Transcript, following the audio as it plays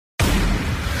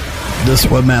This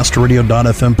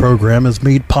WebmasterRadio.fm program is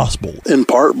made possible in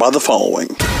part by the following.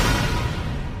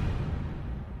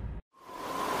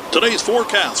 Today's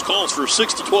forecast calls for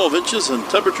 6 to 12 inches and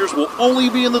temperatures will only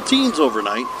be in the teens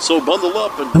overnight, so bundle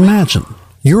up and... Imagine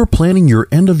you're planning your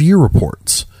end-of-year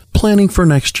reports, planning for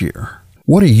next year.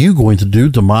 What are you going to do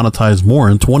to monetize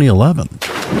more in 2011?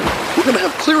 We're going to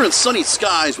have clear and sunny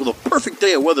skies with a perfect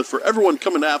day of weather for everyone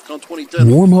coming to AFCON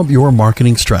 2010. Warm up your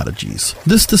marketing strategies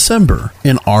this December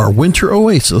in our winter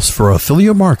oasis for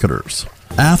affiliate marketers.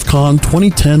 AFCON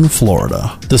 2010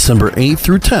 Florida, December 8th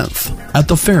through 10th at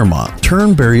the Fairmont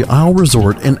Turnberry Isle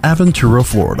Resort in Aventura,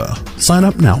 Florida. Sign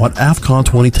up now at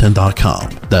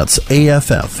AFCON2010.com. That's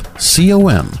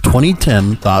AFFCOM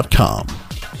 2010.com.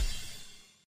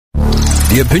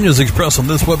 The opinions expressed on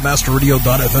this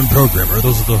WebmasterRadio.fm program are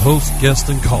those of the host, guests,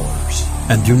 and callers,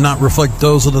 and do not reflect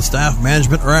those of the staff,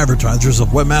 management, or advertisers of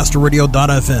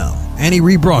WebmasterRadio.fm. Any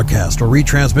rebroadcast or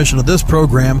retransmission of this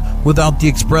program without the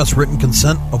express written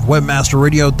consent of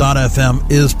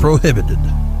WebmasterRadio.fm is prohibited.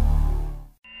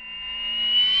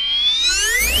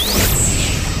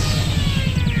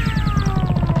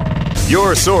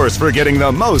 Your source for getting the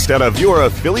most out of your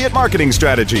affiliate marketing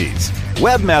strategies.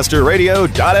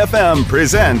 WebmasterRadio.fm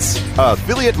presents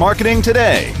Affiliate Marketing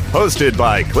Today, hosted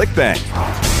by ClickBank.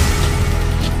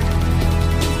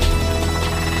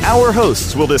 Our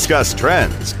hosts will discuss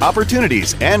trends,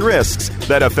 opportunities, and risks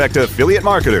that affect affiliate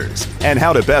marketers and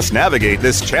how to best navigate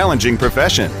this challenging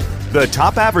profession. The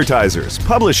top advertisers,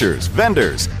 publishers,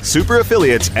 vendors, super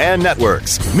affiliates, and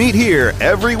networks meet here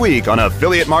every week on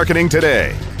Affiliate Marketing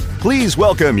Today. Please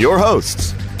welcome your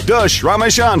hosts, Dush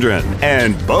Ramachandran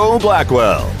and Bo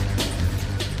Blackwell.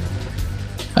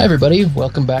 Hi, everybody.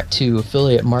 Welcome back to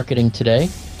Affiliate Marketing Today.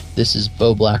 This is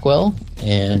Bo Blackwell,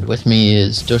 and with me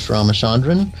is Dush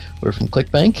Ramachandran. We're from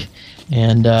ClickBank,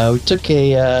 and we took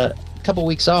a couple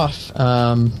weeks off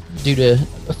due to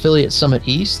Affiliate Summit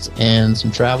East and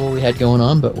some travel we had going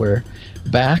on, but we're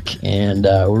back, and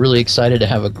we're really excited to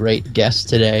have a great guest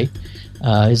today.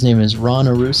 His name is Ron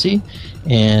Arusi,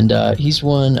 and he's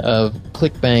one of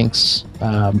ClickBank's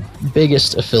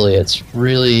biggest affiliates.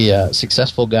 Really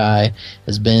successful guy,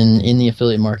 has been in the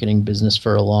affiliate marketing business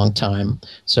for a long time.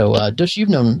 So, Dush, you've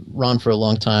known Ron for a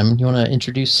long time. You want to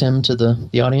introduce him to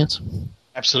the audience?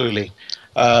 Absolutely.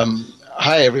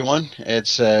 Hi, everyone.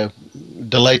 It's a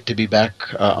delight to be back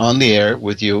on the air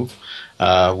with you.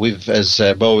 As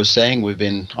Bo was saying, we've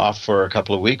been off for a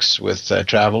couple of weeks with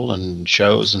travel and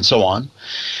shows and so on.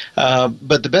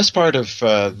 But the best part of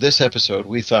this episode,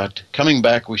 we thought coming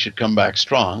back, we should come back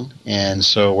strong. And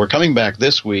so we're coming back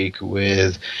this week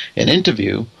with an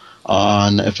interview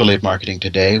on Affiliate Marketing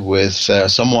Today with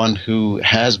someone who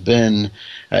has been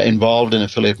involved in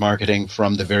affiliate marketing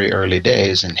from the very early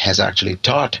days and has actually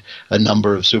taught a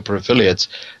number of super affiliates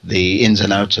the ins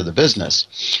and outs of the business.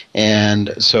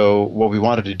 And so what we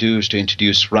wanted to do is to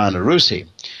introduce Ron Arusi.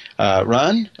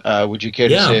 Ron, would you care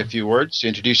to say a few words to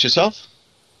introduce yourself?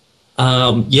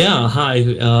 Hi.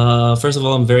 First of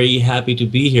all, I'm very happy to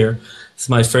be here. It's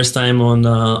my first time on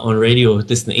radio,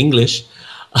 this in English.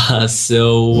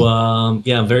 I'm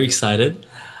very excited.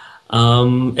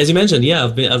 As you mentioned,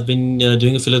 I've been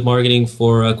doing affiliate marketing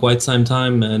for quite some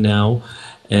time now,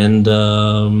 and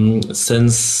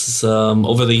since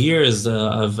over the years,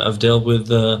 I've dealt with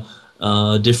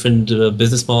different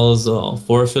business models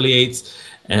for affiliates,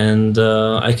 and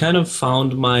I kind of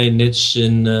found my niche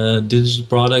in digital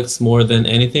products more than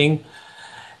anything,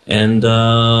 and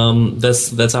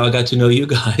that's how I got to know you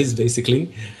guys,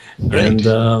 basically. Great.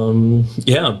 And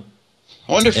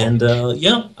wonderful. And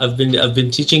I've been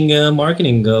teaching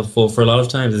marketing for a lot of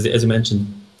time, as you mentioned.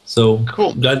 So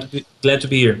cool. Glad to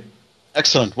be here.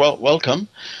 Excellent. Well, welcome.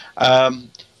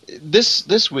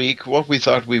 This week, what we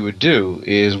thought we would do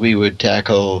is we would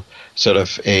tackle sort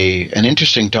of an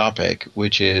interesting topic,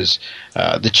 which is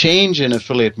the change in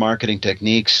affiliate marketing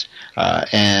techniques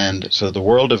and so the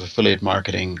world of affiliate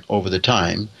marketing over the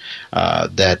time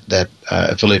that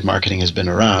affiliate marketing has been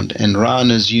around. And Ron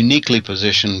is uniquely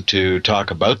positioned to talk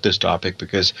about this topic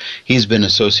because he's been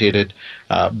associated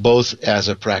both as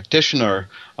a practitioner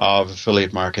of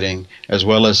affiliate marketing as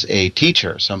well as a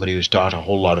teacher, somebody who's taught a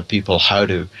whole lot of people how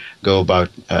to go about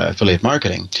affiliate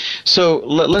marketing. So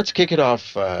let's kick it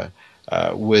off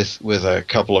with a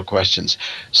couple of questions.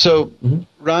 So,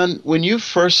 Ron, when you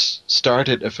first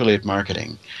started affiliate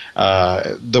marketing,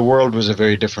 the world was a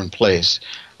very different place.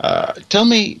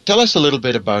 Tell us a little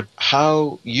bit about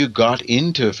how you got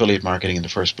into affiliate marketing in the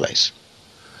first place.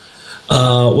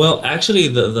 Well, actually,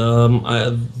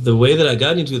 the way that I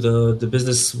got into the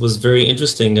business was very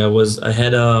interesting. I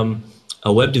had a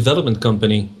web development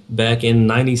company back in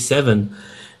 '97,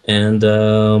 And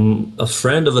a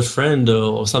friend of a friend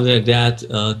or something like that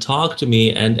talked to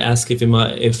me and asked if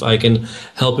I can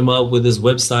help him out with his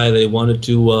website that he wanted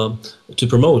to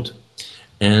promote.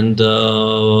 And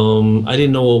I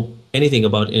didn't know anything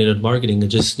about internet marketing. I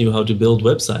just knew how to build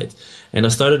websites. And I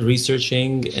started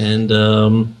researching, and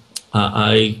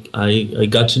I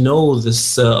got to know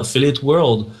this affiliate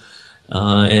world.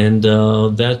 And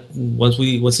that once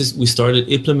we started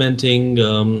implementing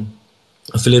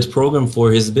affiliate program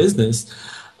for his business,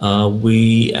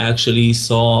 we actually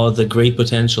saw the great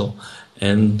potential,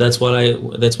 and that's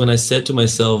when I said to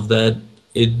myself that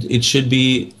it should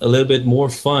be a little bit more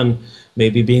fun,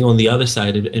 maybe being on the other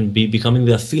side and becoming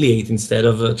the affiliate instead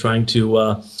of trying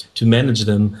to manage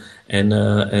them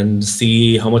and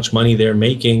see how much money they're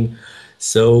making.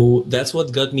 So that's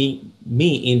what got me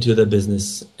into the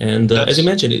business, and as you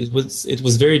mentioned, it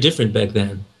was very different back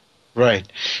then.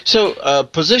 Right. So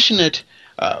position it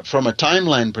from a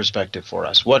timeline perspective for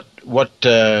us. What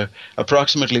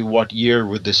approximately what year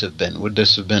would this have been? Would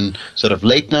this have been sort of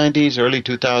late 90s, early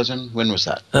 2000? When was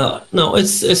that? No,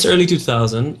 it's early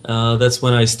 2000. That's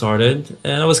when I started,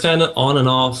 and I was kind of on and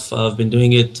off. I've been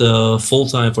doing it full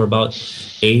time for about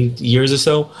 8 years or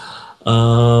so.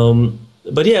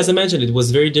 But yeah, as I mentioned, it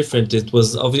was very different. It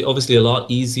was obviously a lot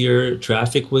easier.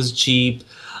 Traffic was cheap.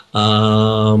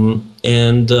 The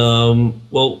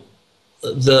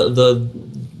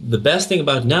best thing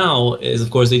about now is, of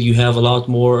course, that you have a lot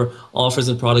more offers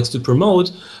and products to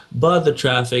promote, but the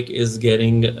traffic is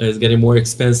getting more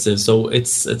expensive. So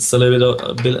it's a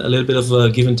little bit of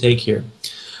a give and take here.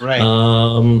 Right.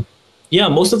 Yeah,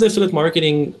 most of the affiliate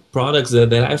marketing products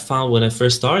that I found when I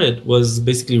first started was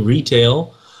basically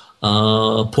retail,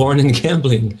 porn, and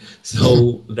gambling.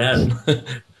 So that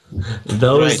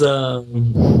those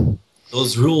right.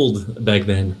 Those ruled back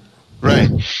then. Right.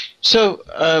 So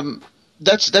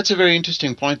that's a very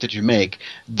interesting point that you make,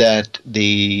 that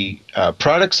the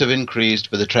products have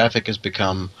increased, but the traffic has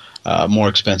become more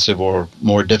expensive or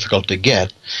more difficult to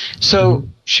get. So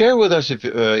share with us,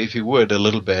 if you would, a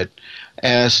little bit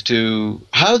as to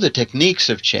how the techniques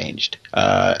have changed.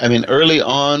 I mean, early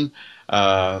on,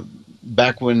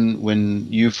 back when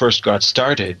you first got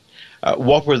started,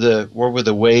 what were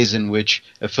the ways in which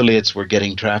affiliates were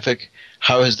getting traffic?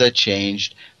 How has that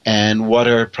changed? And what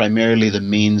are primarily the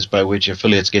means by which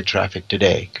affiliates get traffic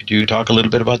today? Could you talk a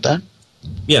little bit about that?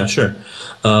 Yeah, sure.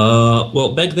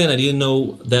 Well, back then I didn't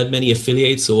know that many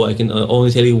affiliates, so I can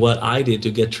only tell you what I did to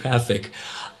get traffic.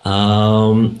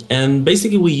 And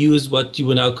basically we used what you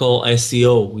would now call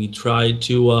SEO. We tried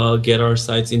to get our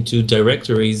sites into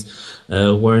directories.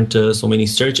 Weren't so many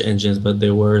search engines, but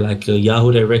there were like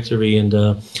Yahoo directory and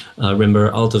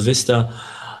remember Alta Vista.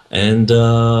 And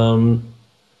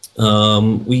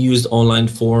we used online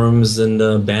forums and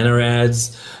banner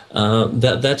ads,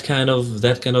 that kind of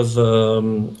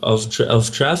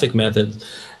traffic method.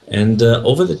 And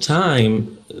over the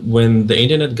time, when the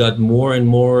internet got more and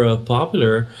more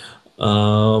popular,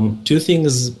 two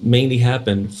things mainly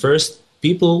happened. First,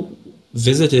 people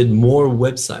visited more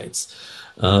websites.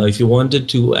 If you wanted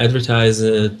to advertise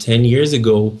 10 years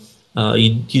ago,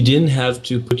 you didn't have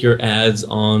to put your ads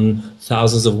on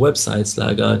thousands of websites,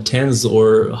 like tens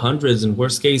or hundreds, in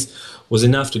worst case, was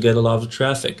enough to get a lot of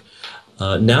traffic.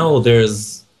 Now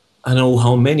there's, I don't know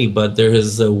how many, but there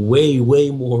is way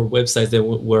more websites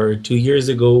than were 2 years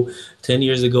ago, 10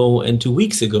 years ago, and 2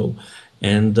 weeks ago.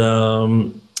 And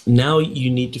now you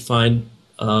need to find,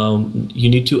 you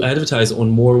need to advertise on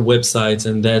more websites,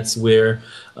 and that's where,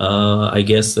 I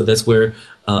guess, that's where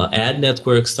ad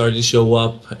networks started to show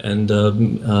up and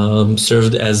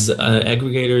served as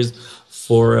aggregators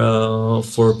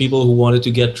for people who wanted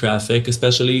to get traffic,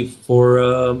 especially for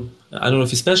I don't know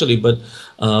if especially, but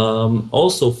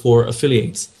also for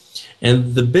affiliates.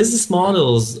 And the business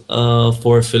models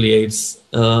for affiliates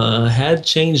had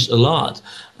changed a lot.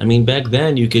 I mean, back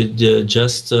then you could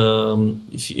just,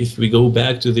 if we go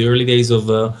back to the early days of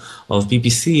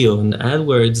PPC and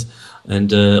AdWords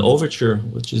and Overture,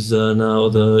 which is now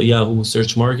the Yahoo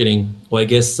Search Marketing, or I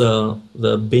guess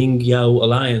the Bing Yahoo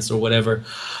Alliance or whatever.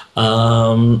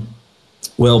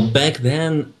 Well, back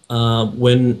then,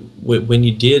 when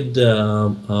you did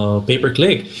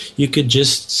pay-per-click, you could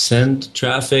just send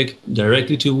traffic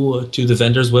directly to the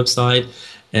vendor's website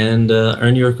and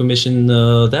earn your commission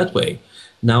that way.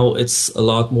 Now it's a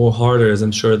lot more harder, as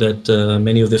I'm sure that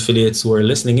many of the affiliates who are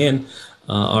listening in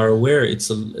are aware.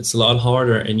 It's a lot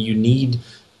harder, and you need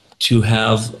to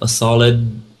have a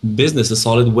solid business, a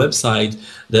solid website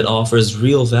that offers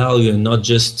real value and not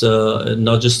just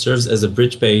serves as a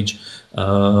bridge page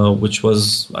which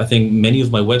was, I think, many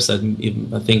of my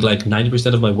websites, I think like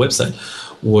 90% of my website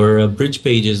were bridge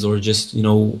pages or just,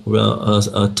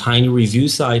 a tiny review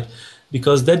site,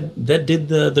 because that did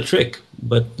the trick,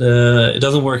 but it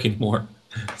doesn't work anymore.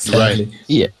 Right.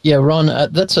 Yeah, Ron,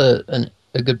 that's a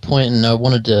good point, and I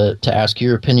wanted to ask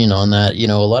your opinion on that.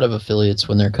 A lot of affiliates,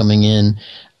 when they're coming in,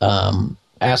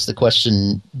 ask the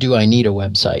question, do I need a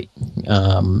website?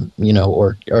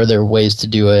 Or are there ways to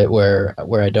do it where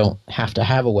I don't have to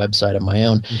have a website of my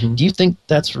own? Mm-hmm. Do you think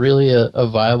that's really a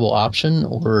viable option,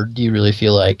 or do you really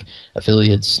feel like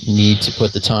affiliates need to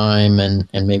put the time and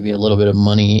maybe a little bit of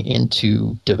money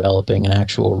into developing an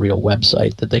actual real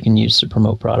website that they can use to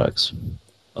promote products?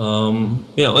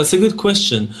 That's a good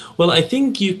question. Well, I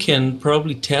think you can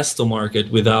probably test the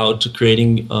market without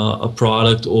creating a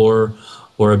product or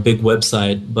a big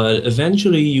website, but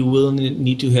eventually you will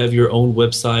need to have your own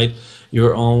website,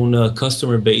 your own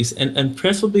customer base, and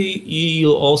preferably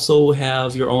you'll also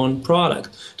have your own product.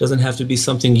 It doesn't have to be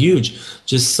something huge,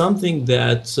 just something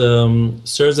that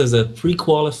serves as a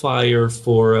pre-qualifier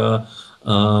for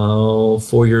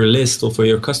your list or for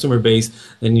your customer base,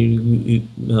 and you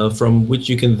from which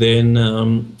you can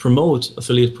then promote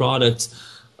affiliate products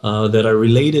that are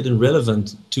related and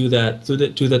relevant to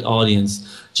that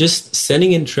audience. Just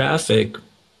sending in traffic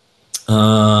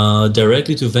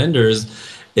directly to vendors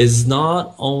is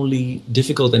not only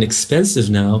difficult and expensive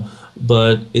now,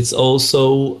 but it's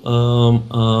also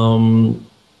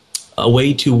a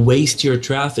way to waste your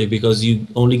traffic because you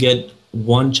only get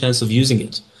one chance of using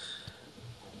it.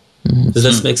 Does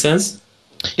that make sense?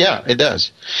 Yeah, it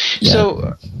does.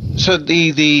 Yeah. So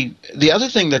the other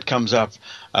thing that comes up,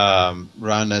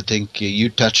 Ron, I think you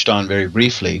touched on very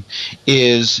briefly,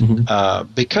 is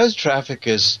because traffic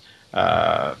is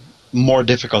more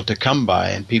difficult to come by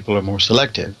and people are more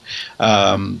selective.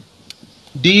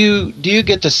 Do you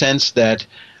get the sense that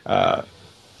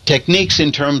techniques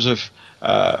in terms of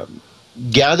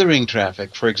gathering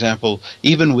traffic, for example,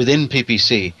 even within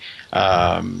PPC,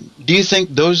 do you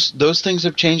think those things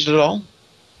have changed at all?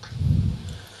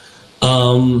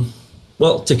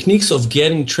 Well, techniques of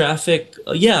getting traffic,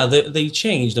 they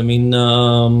changed. I mean,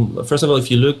 first of all,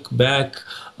 if you look back,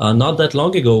 not that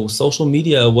long ago, social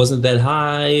media wasn't that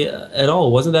high at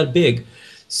all, wasn't that big.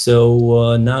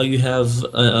 So now you have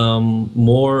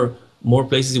more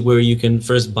places where you can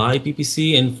first buy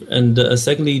PPC and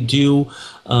secondly do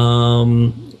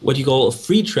what you call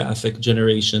free traffic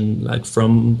generation, like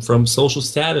from social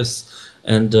status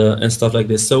and stuff like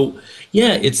this. So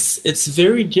yeah, it's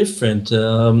very different.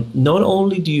 Not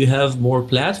only do you have more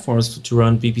platforms to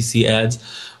run PPC ads,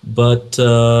 but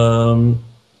the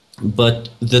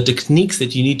techniques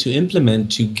that you need to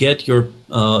implement to get your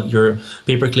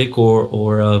pay-per-click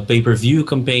or pay-per-view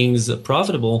campaigns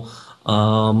profitable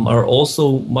are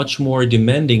also much more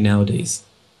demanding nowadays.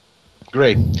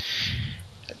 Great.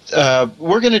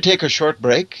 We're going to take a short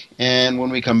break, and when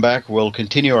we come back, we'll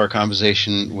continue our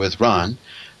conversation with Ron.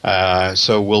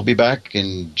 So we'll be back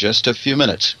in just a few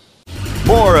minutes.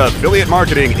 More Affiliate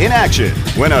Marketing in action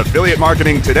when Affiliate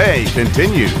Marketing Today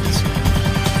continues.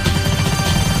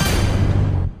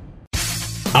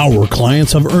 Our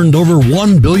clients have earned over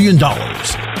 $1 billion.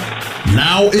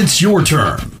 Now it's your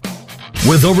turn.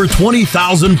 With over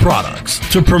 20,000 products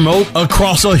to promote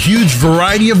across a huge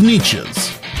variety of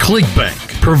niches, ClickBank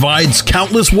provides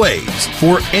countless ways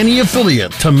for any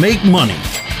affiliate to make money.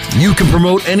 You can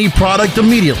promote any product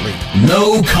immediately.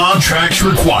 No contracts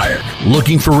required.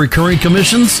 Looking for recurring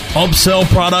commissions? Upsell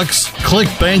products?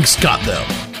 ClickBank's got them.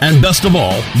 And best of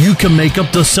all, you can make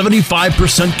up to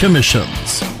 75%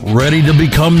 commissions. Ready to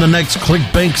become the next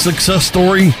ClickBank success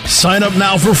story? Sign up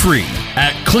now for free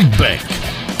at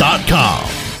clickbank.com.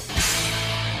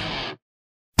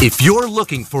 If you're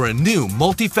looking for a new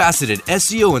multifaceted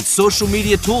SEO and social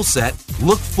media toolset,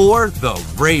 look for the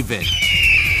Raven.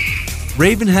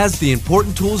 Raven has the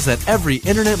important tools that every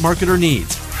internet marketer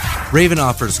needs. Raven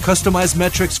offers customized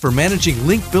metrics for managing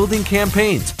link building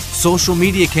campaigns, social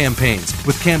media campaigns,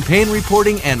 with campaign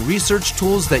reporting and research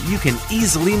tools that you can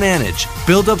easily manage.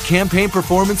 Build up campaign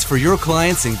performance for your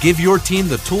clients and give your team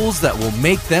the tools that will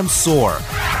make them soar.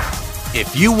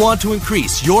 If you want to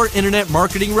increase your internet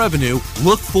marketing revenue,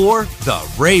 look for the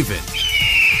Raven.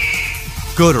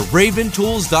 Go to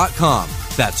raventools.com.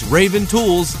 That's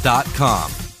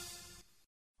raventools.com.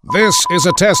 This is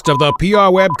a test of the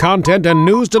PRWeb content and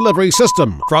news delivery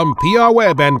system from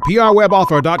PRWeb and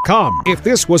PRWebOffer.com. If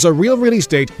this was a real release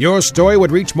date, your story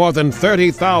would reach more than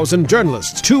 30,000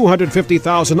 journalists,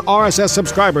 250,000 RSS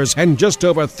subscribers, and just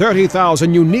over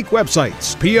 30,000 unique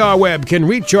websites. PRWeb can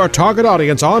reach your target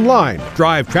audience online,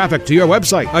 drive traffic to your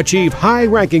website, achieve high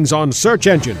rankings on search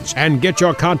engines, and get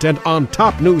your content on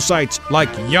top news sites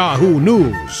like Yahoo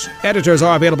News. Editors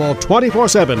are available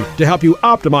 24/7 to help you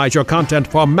optimize your content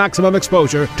for maximum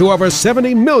exposure to over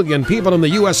 70 million people in the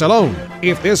U.S. alone.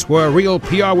 If this were a real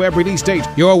PRWeb release date,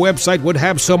 your website would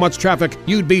have so much traffic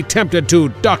you'd be tempted to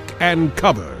duck and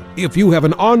cover. If you have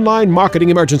an online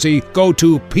marketing emergency, go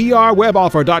to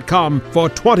PRWebOffer.com for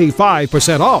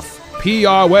 25% off.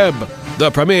 PRWeb, the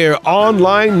premier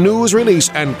online news release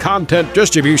and content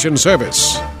distribution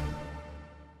service.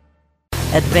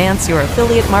 Advance your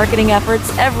affiliate marketing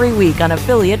efforts every week on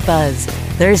Affiliate Buzz.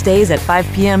 Thursdays at 5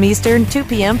 p.m. Eastern, 2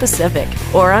 p.m. Pacific,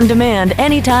 or on demand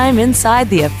anytime inside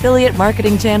the Affiliate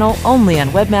Marketing Channel only on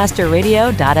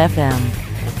webmasterradio.fm.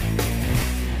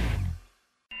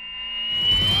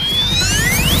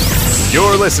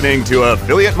 You're listening to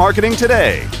Affiliate Marketing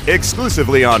Today,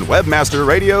 exclusively on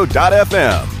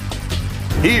webmasterradio.fm.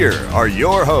 Here are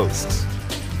your hosts.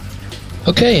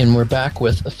 Okay, and we're back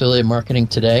with Affiliate Marketing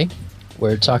Today.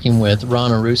 We're talking with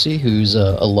Ron Arusi, who's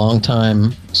a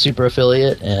longtime super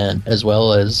affiliate and as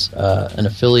well as an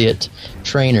affiliate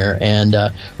trainer. And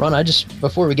Ron,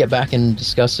 before we get back in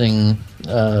discussing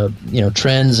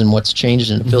trends and what's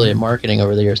changed in affiliate marketing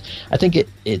over the years, I think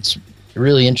it's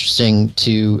really interesting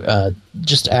to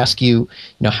just ask you,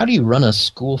 how do you run a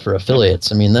school for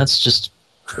affiliates? I mean, that's just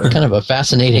kind of a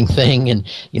fascinating thing, and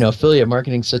affiliate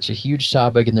marketing is such a huge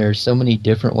topic, and there are so many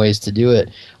different ways to do it.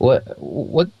 What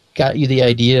got you the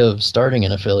idea of starting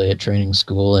an affiliate training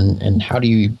school, and how do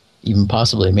you even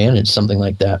possibly manage something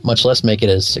like that, much less make it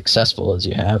as successful as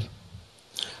you have?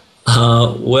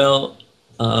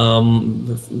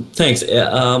 Thanks.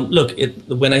 Look,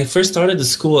 when I first started the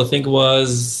school, I think it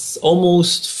was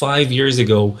almost 5 years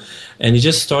ago, and it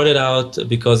just started out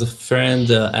because a friend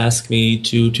asked me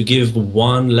to give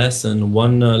one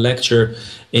lecture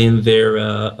in their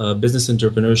business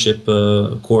entrepreneurship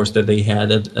course that they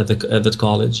had at the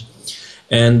college.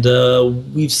 And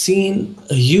we've seen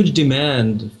a huge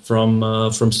demand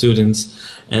from students.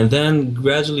 And then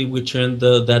gradually we turned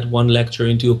that one lecture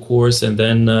into a course. And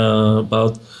then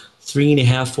about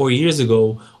 3.5-4 years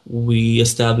ago, we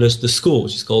established the school,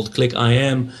 which is called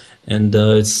ClickIM. And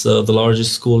it's the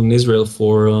largest school in Israel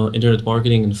for internet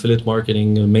marketing and affiliate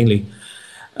marketing mainly.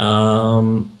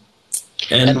 And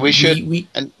we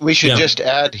should just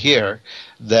add here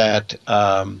that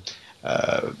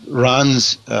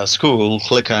Ron's school,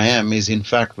 ClickIM, is in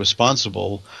fact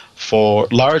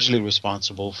largely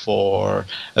responsible for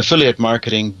affiliate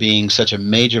marketing being such a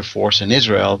major force in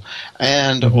Israel,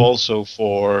 and also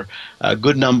for a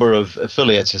good number of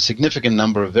affiliates, a significant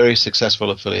number of very successful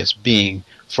affiliates being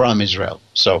from Israel.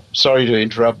 So sorry to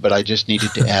interrupt, but I just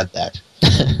needed to add that.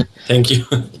 Thank you.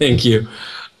 Thank you.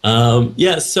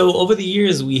 So over the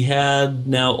years, we had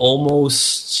now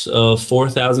almost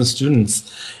 4,000 students.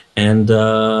 And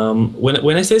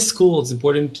when I say school, it's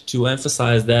important to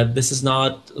emphasize that this is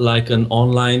not like an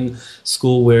online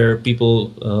school where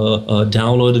people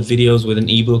downloaded videos with an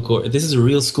ebook. Or this is a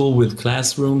real school with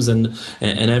classrooms and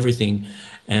everything.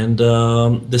 And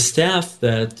the staff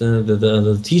that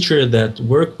the teacher that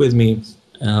worked with me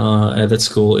at that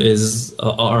school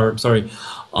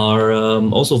are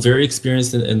also very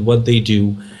experienced in what they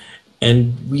do.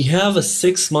 And we have a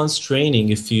 6 months training.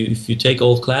 If you take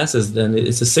all classes, then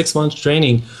it's a 6 months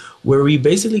training where we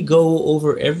basically go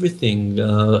over everything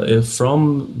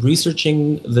from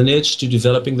researching the niche to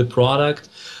developing the product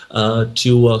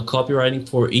to copywriting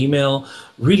for email,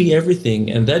 really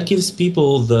everything. And that gives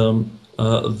people the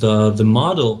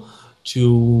model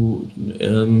to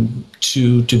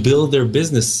build their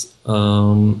business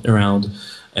around,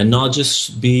 and not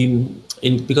just be.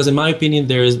 Because in my opinion,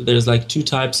 there's like two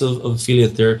types of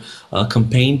affiliate. There are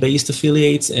campaign-based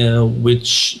affiliates,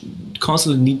 which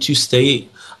constantly need to stay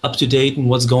up to date in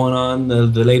what's going on,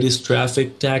 the latest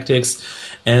traffic tactics,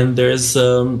 and there's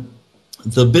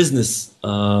the business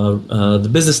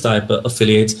type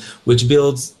affiliates, which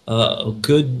builds a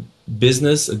good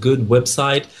business, a good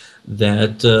website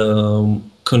that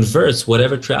converts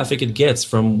whatever traffic it gets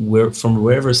from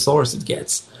wherever source it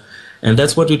gets. And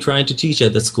that's what we're trying to teach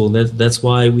at that school. That's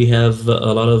why we have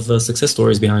a lot of success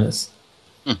stories behind us.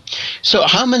 So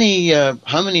how many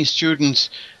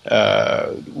students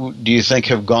do you think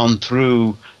have gone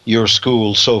through your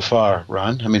school so far,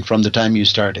 Ron? I mean, from the time you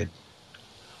started?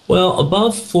 Well,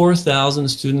 about 4,000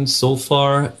 students so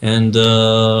far, and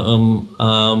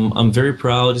I'm very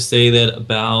proud to say that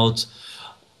about,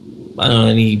 I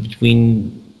don't know,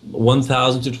 between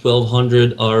 1,000 to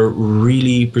 1,200 are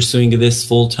really pursuing this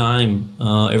full time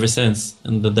ever since,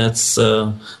 and that's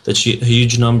a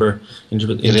huge number in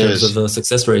terms of the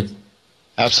success rate.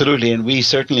 Absolutely, and we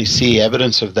certainly see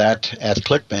evidence of that at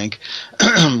ClickBank.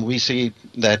 We see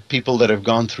that people that have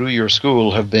gone through your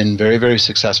school have been very, very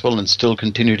successful and still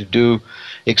continue to do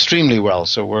extremely well.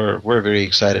 So we're very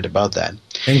excited about that.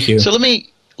 Thank you. So let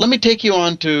me take you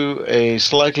on to a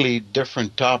slightly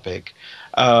different topic.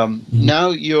 Now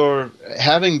you're,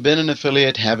 having been an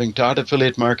affiliate, having taught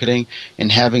affiliate marketing,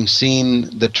 and having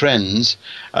seen the trends,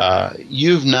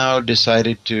 you've now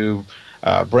decided to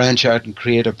branch out and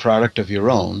create a product of your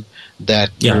own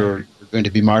that you're going to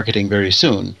be marketing very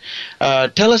soon.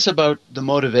 Tell us about the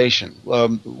motivation.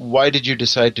 Why did you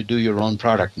decide to do your own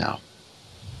product now?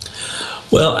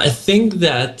 Well, I think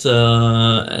that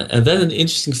and that's an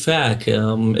interesting fact.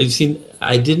 You've seen,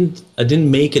 I didn't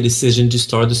make a decision to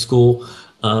start the school.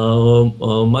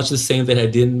 Much the same that I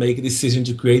didn't make a decision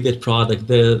to create that product.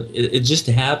 It just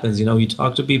happens, you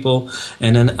talk to people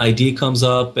and an idea comes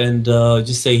up and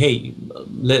just say, hey,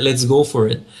 let's go for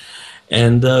it.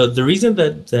 And the reason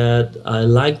that I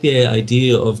like the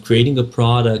idea of creating a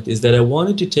product is that I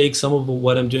wanted to take some of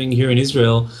what I'm doing here in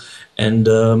Israel and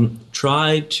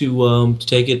try to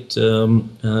take it,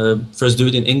 first do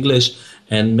it in English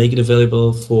and make it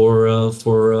available for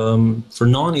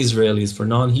non-Israelis, for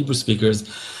non-Hebrew speakers.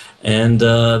 And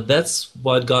that's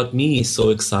what got me so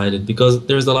excited, because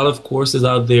there's a lot of courses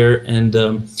out there, and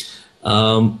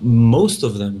most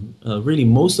of them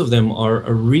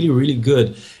are really, really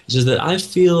good. It's just that I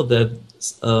feel that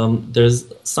there's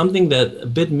something that a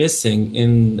bit missing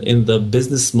in the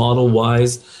business model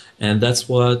wise. And that's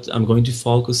what I'm going to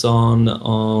focus on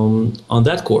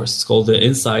that course. It's called the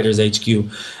Insiders HQ.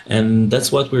 And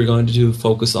that's what we're going to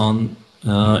focus on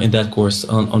in that course,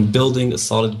 on building a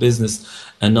solid business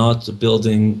and not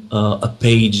building a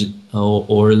page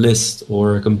or a list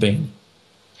or a campaign.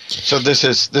 So this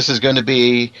is going to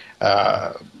be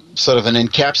sort of an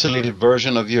encapsulated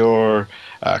version of your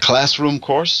classroom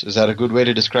course. Is that a good way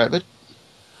to describe it?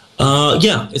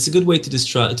 Yeah, it's a good way to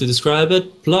describe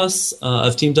it. Plus,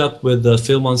 I've teamed up with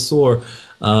Phil Mansour,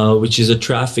 which is a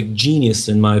traffic genius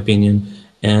in my opinion,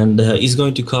 and he's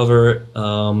going to cover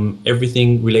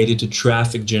everything related to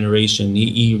traffic generation.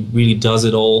 He really does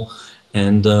it all,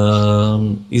 and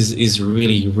is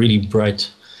really, really bright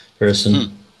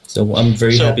person. So I'm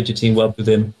very happy to team up with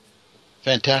him.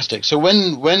 Fantastic. So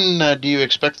when do you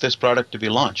expect this product to be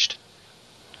launched?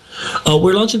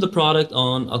 We're launching the product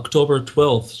on October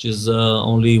 12th, which is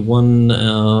only 1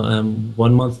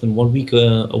 month and 1 week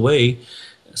away.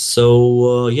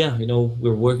 So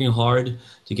we're working hard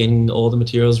to getting all the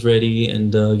materials ready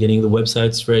and getting the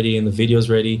websites ready and the videos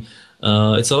ready.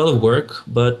 It's a lot of work,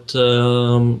 but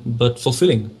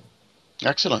fulfilling.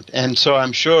 Excellent. And so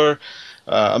I'm sure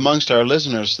amongst our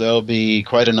listeners, there'll be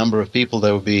quite a number of people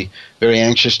that will be very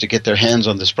anxious to get their hands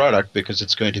on this product, because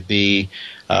it's going to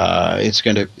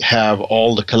have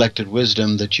all the collected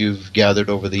wisdom that you've gathered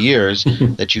over the years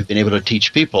that you've been able to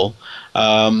teach people.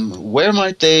 Where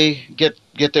might they get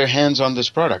their hands on this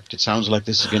product? It sounds like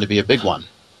this is going to be a big one.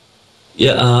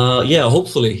 Yeah,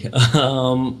 hopefully.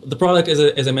 The product,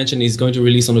 as I mentioned, is going to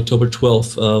release on October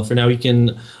 12th. For now, you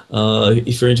can,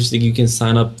 if you're interested, you can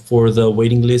sign up for the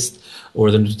waiting list or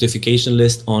the notification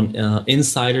list on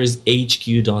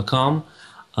insidershq.com.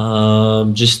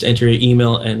 Just enter your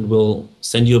email and we'll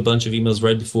send you a bunch of emails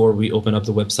right before we open up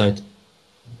the website.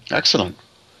 Excellent.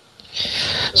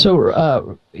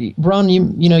 So, Ron,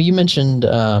 you mentioned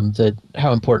that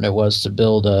how important it was to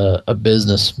build a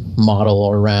business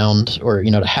model around, or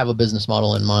to have a business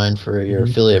model in mind for your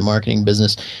affiliate marketing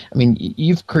business. I mean,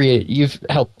 you've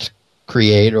helped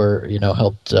create or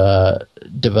helped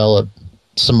develop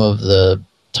some of the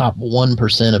top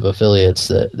 1% of affiliates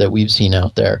that we've seen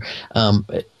out there.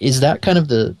 Is that kind of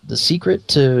the secret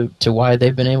to why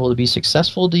they've been able to be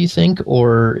successful, do you think?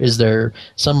 Or is there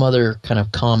some other kind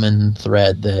of common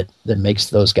thread that makes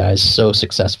those guys so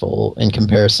successful in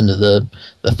comparison to the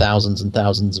thousands and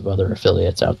thousands of other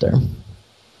affiliates out there?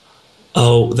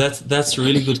 Oh, that's a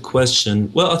really good question.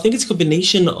 Well, I think it's a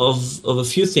combination of a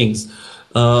few things.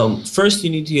 First, you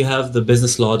need to have the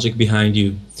business logic behind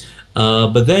you.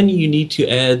 But then you need to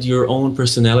add your own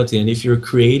personality, and if you're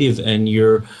creative and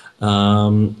you're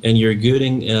good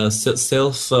in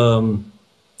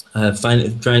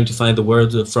trying to find the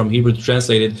word from Hebrew to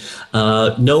translate it.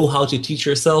 Know how to teach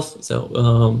yourself.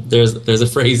 So there's a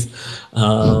phrase.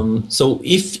 So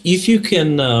if you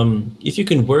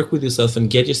can work with yourself and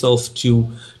get yourself to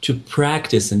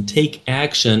practice and take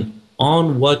action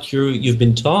on what you've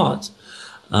been taught,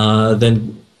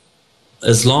 then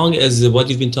as long as what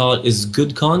you've been taught is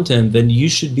good content, then you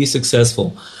should be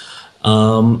successful.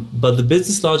 But the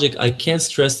business logic, I can't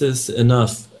stress this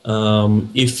enough.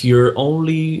 If you're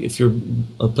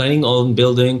planning on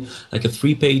building like a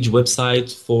 3-page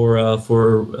website for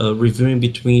reviewing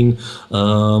between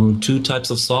 2 types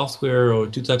of software or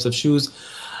 2 types of shoes,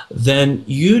 then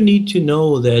you need to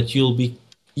know that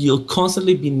you'll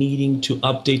constantly be needing to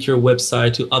update your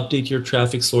website, to update your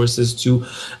traffic sources, to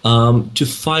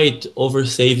fight over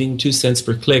saving 2 cents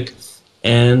per click.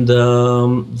 And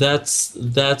that's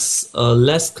a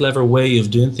less clever way of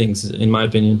doing things, in my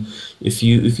opinion. If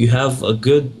you have a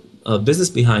good business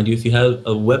behind you, if you have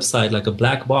a website like a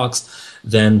black box,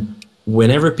 then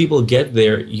whenever people get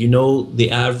there, you know the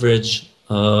average.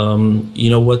 You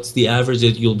know what's the average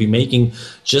that you'll be making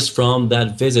just from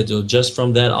that visit or just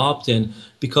from that opt-in,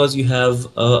 because you have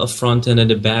a front end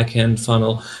and a back end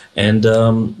funnel and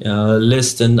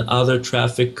list and other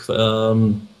traffic.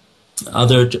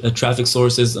 Other traffic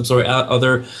sources,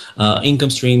 other income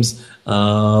streams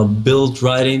built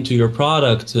right into your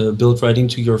product, built right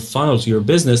into your funnel, to your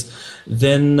business,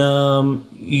 then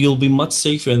you'll be much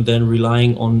safer than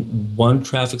relying on one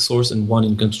traffic source and one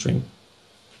income stream.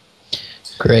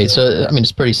 Great. So, I mean,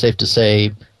 it's pretty safe to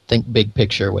say, think big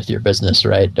picture with your business,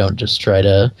 right? Don't just try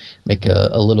to make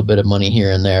a little bit of money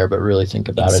here and there, but really think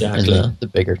about it in the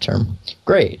bigger term.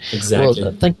 Great. Exactly.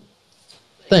 Well,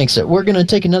 thanks. We're going to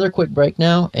take another quick break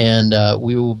now, and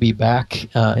we will be back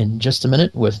in just a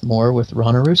minute with more with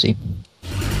Ron Arussi.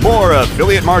 More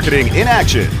affiliate marketing in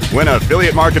action when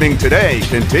Affiliate Marketing Today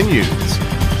continues.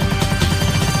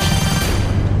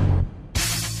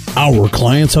 Our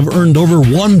clients have earned over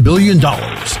 $1 billion.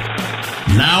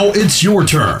 Now it's your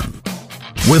turn.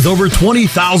 With over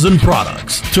 20,000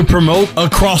 products to promote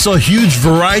across a huge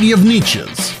variety of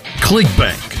niches,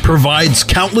 ClickBank provides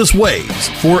countless ways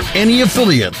for any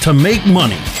affiliate to make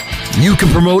money. You can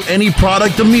promote any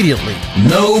product immediately.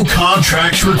 No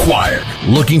contracts required.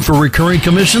 Looking for recurring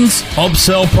commissions?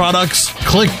 Upsell products?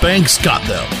 ClickBank's got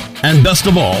them. And best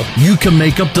of all, you can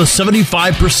make up to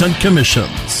 75%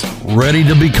 commissions. Ready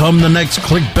to become the next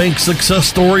ClickBank success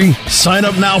story? Sign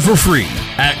up now for free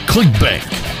at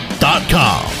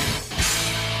clickbank.com.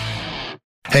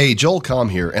 Hey, Joel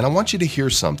Comm here, and I want you to hear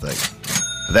something.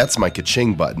 That's my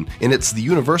ka-ching button, and it's the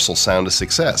universal sound of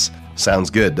success. Sounds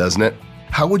good, doesn't it?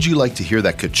 How would you like to hear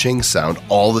that ka-ching sound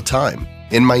all the time?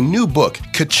 In my new book,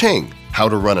 Ka-Ching, How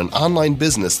to Run an Online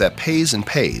Business That Pays and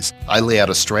Pays, I lay out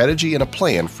a strategy and a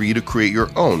plan for you to create your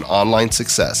own online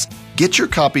success. Get your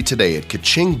copy today at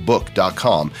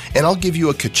kachingbook.com, and I'll give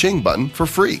you a ka-ching button for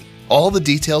free. All the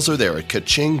details are there at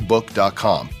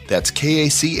kachingbook.com. That's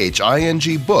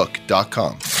K-A-C-H-I-N-G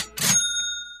book.com.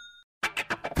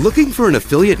 Looking for an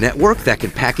affiliate network that can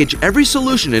package every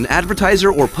solution an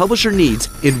advertiser or publisher needs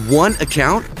in one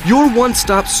account? Your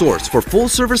one-stop source for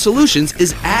full-service solutions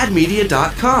is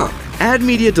AdMedia.com.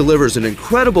 AdMedia delivers an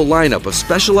incredible lineup of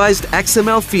specialized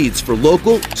XML feeds for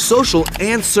local, social,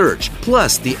 and search,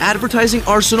 plus the advertising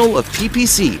arsenal of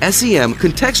PPC, SEM,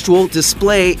 contextual,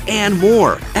 display, and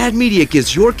more. AdMedia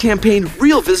gives your campaign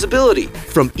real visibility,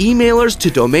 from emailers to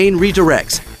domain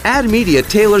redirects. AdMedia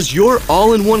tailors your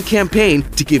all-in-one campaign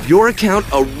to give your account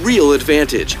a real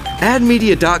advantage.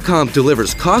 AdMedia.com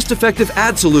delivers cost-effective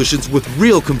ad solutions with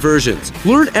real conversions.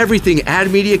 Learn everything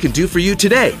AdMedia can do for you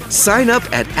today. Sign up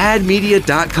at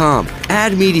AdMedia.com.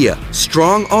 AdMedia,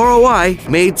 strong ROI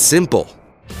made simple.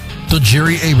 The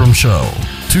Jerry Abrams Show,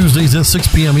 Tuesdays at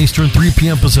 6 p.m. Eastern, 3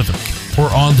 p.m. Pacific,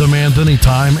 or on demand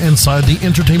anytime inside the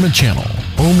Entertainment Channel,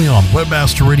 only on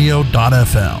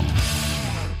WebmasterRadio.fm.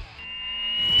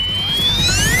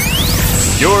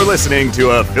 You're listening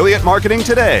to Affiliate Marketing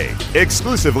Today,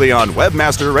 exclusively on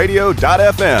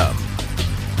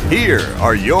WebmasterRadio.fm. Here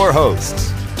are your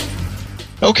hosts.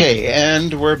 Okay,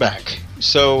 and we're back.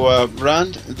 So,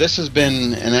 Ron, this has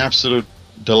been an absolute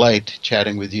delight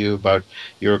chatting with you about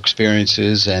your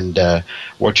experiences and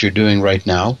what you're doing right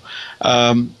now.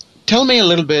 Tell me a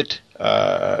little bit,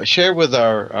 share with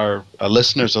our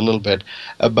listeners a little bit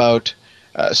about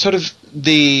sort of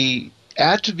the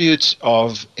attributes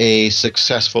of a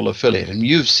successful affiliate. And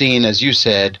you've seen, as you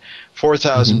said,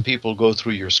 4,000 people go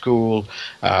through your school,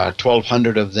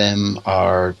 1,200 of them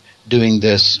are doing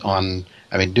this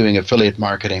doing affiliate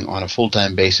marketing on a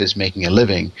full-time basis, making a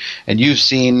living. And you've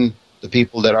seen the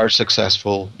people that are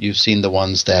successful. You've seen the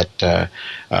ones that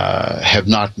have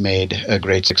not made a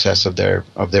great success of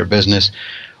their business.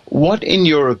 What, in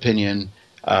your opinion,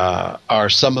 are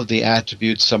some of the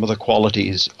attributes, some of the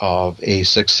qualities of a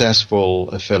successful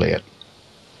affiliate?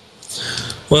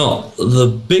 Well, the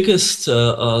biggest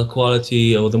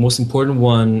quality, or the most important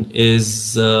one,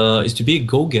 is to be a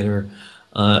go-getter.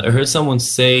 I heard someone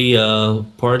say,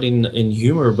 part in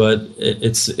humor, but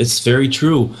it's very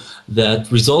true,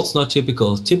 that results not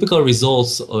typical. Typical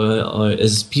results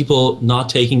is people not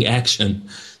taking action.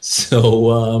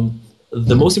 So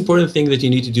the most important thing that you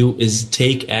need to do is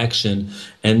take action,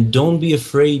 and don't be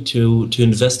afraid to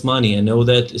invest money. I know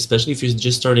that, especially if you're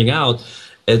just starting out,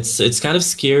 it's kind of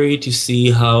scary to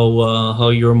see how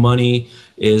your money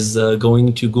is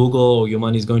going to Google, or your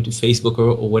money is going to Facebook,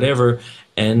 or whatever,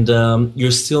 and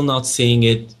you're still not seeing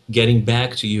it getting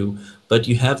back to you. But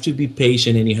you have to be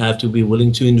patient, and you have to be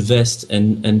willing to invest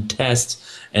and test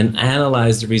and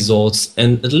analyze the results,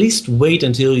 and at least wait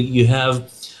until you have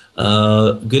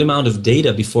a good amount of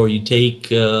data before you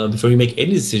make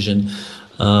any decision.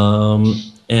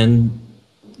 And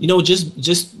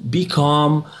just be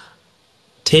calm,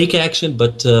 take action,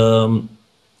 but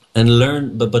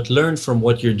learn. But learn from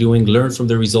what you're doing, learn from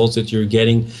the results that you're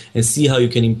getting, and see how you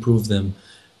can improve them.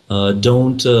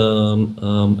 Don't.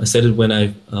 I said it when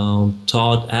I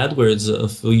taught AdWords a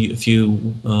few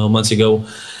months ago.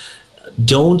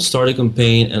 Don't start a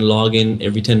campaign and log in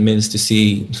every 10 minutes to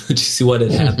see what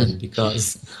had happened,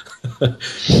 because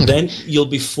then you'll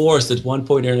be forced at one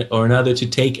point or another to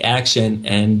take action,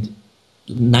 and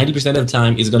 90% of the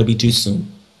time is going to be too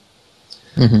soon.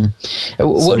 Mm-hmm.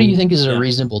 What do you think is a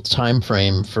reasonable time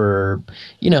frame for,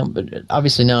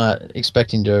 obviously not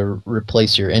expecting to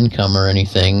replace your income or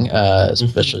anything,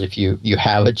 especially if you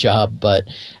have a job, but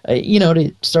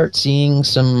to start seeing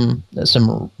some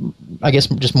I guess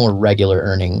just more regular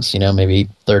earnings, maybe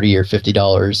 $30 or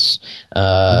 $50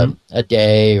 a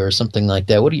day or something like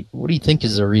that. What do you think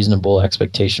is a reasonable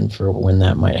expectation for when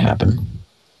that might happen?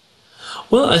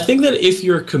 Well, I think that if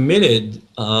you're committed,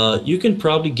 you can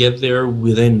probably get there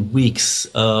within weeks.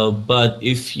 But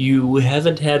if you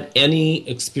haven't had any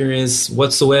experience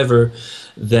whatsoever,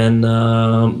 then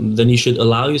you should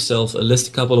allow yourself at least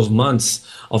a couple of months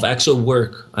of actual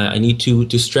work. I need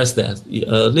to stress that.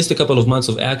 At least a couple of months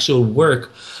of actual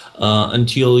work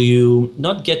until you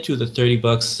not get to the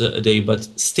 $30 a day, but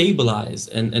stabilize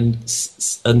and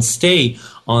stay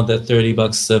on that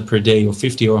 $30 per day, or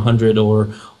 50 or 100 or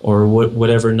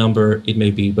whatever number it may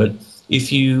be. But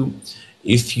if you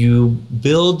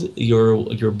build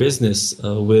your business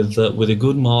with a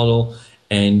good model,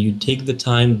 and you take the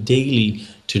time daily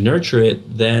to nurture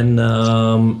it, then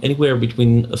anywhere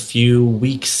between a few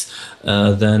weeks,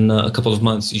 then a couple of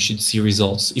months, you should see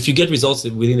results. If you get results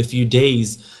within a few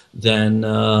days, then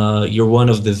you're one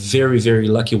of the very, very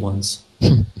lucky ones.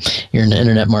 You're an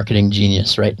internet marketing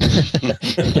genius, right?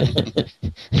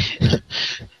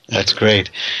 That's great.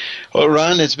 Well,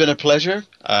 Ron, it's been a pleasure.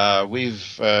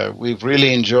 We've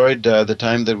really enjoyed the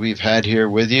time that we've had here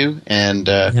with you, and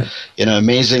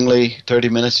amazingly, 30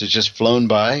 minutes has just flown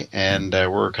by, and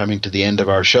we're coming to the end of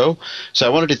our show. So I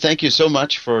wanted to thank you so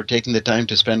much for taking the time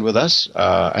to spend with us.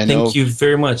 Thank you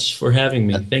very much for having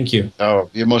me. Thank you. Oh,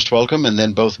 you're most welcome. And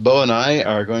then both Bo and I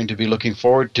are going to be looking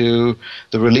forward to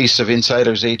the release of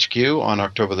Insiders HQ on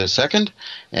October the 2nd,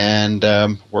 and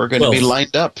we're going to be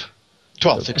lined up.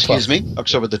 12th, excuse me.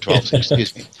 October the 12th,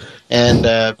 excuse me. And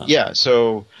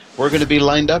so we're going to be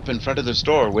lined up in front of the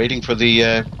store waiting for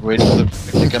the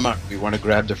to come up. We want to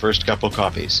grab the first couple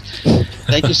copies.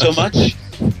 Thank you so much.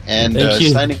 And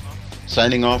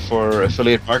signing off for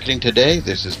Affiliate Marketing today,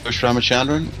 this is Bush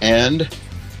Ramachandran and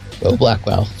Bo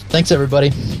Blackwell. Thanks,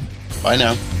 everybody. Bye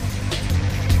now.